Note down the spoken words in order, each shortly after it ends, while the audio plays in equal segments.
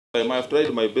I have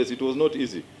tried my best. It was not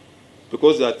easy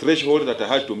because there are thresholds that I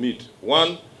had to meet.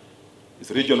 One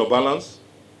is regional balance.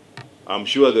 I'm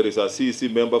sure there is a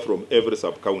CEC member from every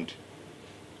sub-county.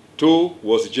 Two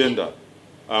was gender.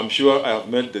 I'm sure I have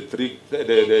met the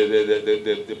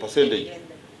percentage,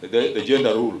 the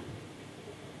gender rule.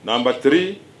 Number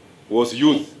three was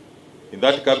youth. In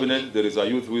that cabinet, there is a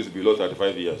youth who is below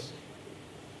 35 years.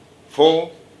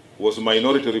 Four was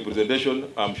minority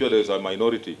representation. I'm sure there is a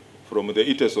minority from the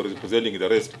ITES representing the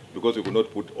rest because we could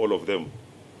not put all of them.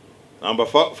 Number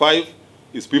five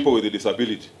is people with a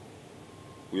disability.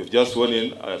 We have just sworn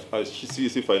in a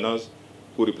CEC Finance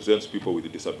who represents people with a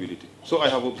disability. So I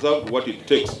have observed what it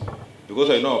takes because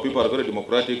I know people are very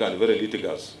democratic and very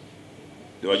litigious.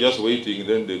 They were just waiting,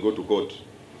 then they go to court.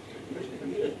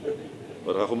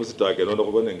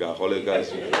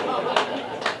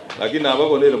 Lakini